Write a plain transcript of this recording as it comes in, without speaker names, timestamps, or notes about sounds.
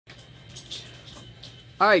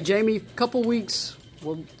All right, Jamie, couple weeks,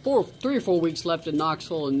 well, 3 or 4 weeks left in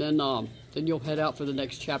Knoxville, and then you'll head out for the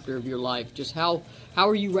next chapter of your life. Just how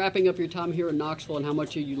are you wrapping up your time here in Knoxville, and how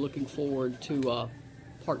much are you looking forward to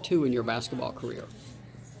part 2 in your basketball career?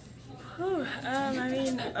 I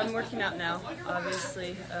mean, I'm working out now,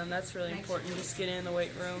 obviously. That's really important, just getting in the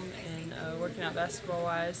weight room and working out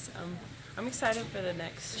basketball-wise. I'm excited for the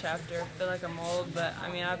next chapter. I feel like I'm old, but I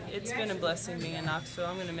mean, it's been a blessing being in Knoxville.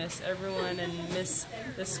 I'm going to miss everyone and miss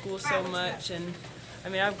the school so much. And I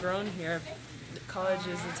mean, I've grown here. College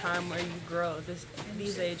is the time where you grow,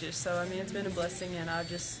 these ages. So I mean, it's been a blessing, and I've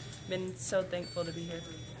just been so thankful to be here.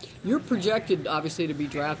 You're projected, obviously, to be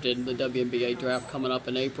drafted in the WNBA draft coming up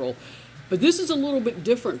in April. But this is a little bit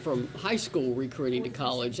different from high school recruiting to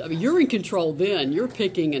college. I mean, you're in control then, you're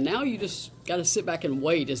picking, and now you just got to sit back and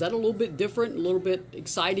wait. Is that a little bit different, a little bit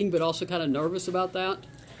exciting, but also kind of nervous about that?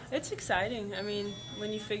 It's exciting. I mean,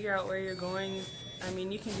 when you figure out where you're going, I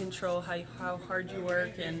mean, you can control how hard you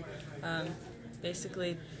work and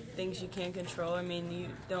basically things you can control. I mean, you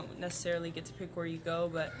don't necessarily get to pick where you go,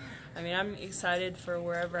 but I mean, I'm excited for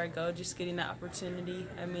wherever I go, just getting that opportunity.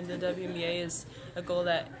 I mean, the WNBA is a goal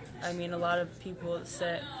that, I mean, a lot of people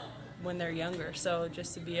set when they're younger, so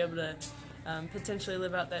just to be able to potentially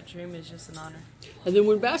live out that dream is just an honor. And then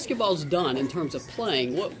when basketball's done in terms of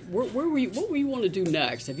playing, what will you want to do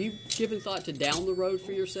next? Have you given thought to down the road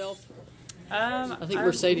for yourself? I think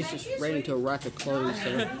Mercedes just ran into a rack of clothes.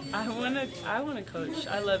 So. I want to coach.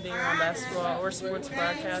 I love being around basketball or sports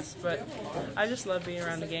broadcast, but I just love being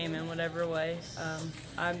around the game in whatever way.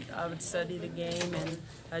 I would study the game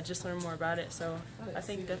and just learn more about it. So I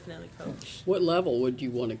think definitely coach. What level would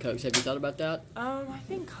you want to coach? Have you thought about that? I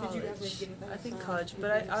think college.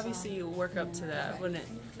 But obviously you work up to that. I wouldn't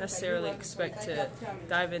necessarily expect to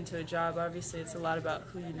dive into a job. Obviously, it's a lot about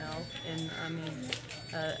who you know, and I mean,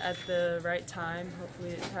 at the right time, hopefully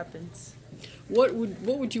it happens. What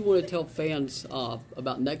would you want to tell fans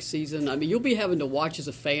about next season? I mean, you'll be having to watch as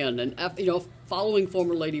a fan, and following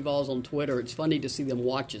former Lady Vols on Twitter, it's funny to see them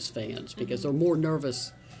watch as fans because they're more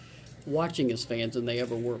nervous watching as fans than they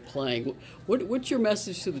ever were playing. What's your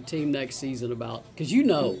message to the team next season about? Because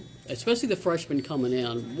especially the freshmen coming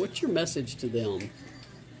in, what's your message to them?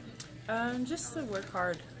 Just to work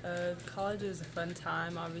hard. College is a fun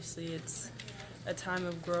time. Obviously, it's a time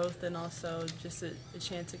of growth and also just a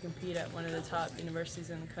chance to compete at one of the top universities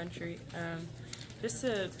in the country. Just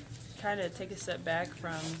to kind of take a step back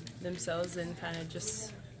from themselves and kind of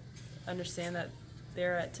just understand that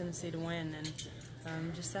they're at Tennessee to win,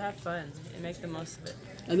 and just to have fun and make the most of it.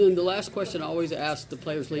 And then the last question I always ask the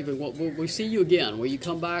players leaving, will we see you again? Will you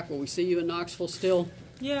come back? Will we see you in Knoxville still?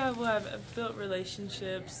 Yeah, well, I've built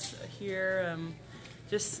relationships here,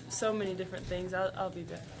 just so many different things. I'll be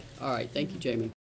back. All right. Thank you, Jamie.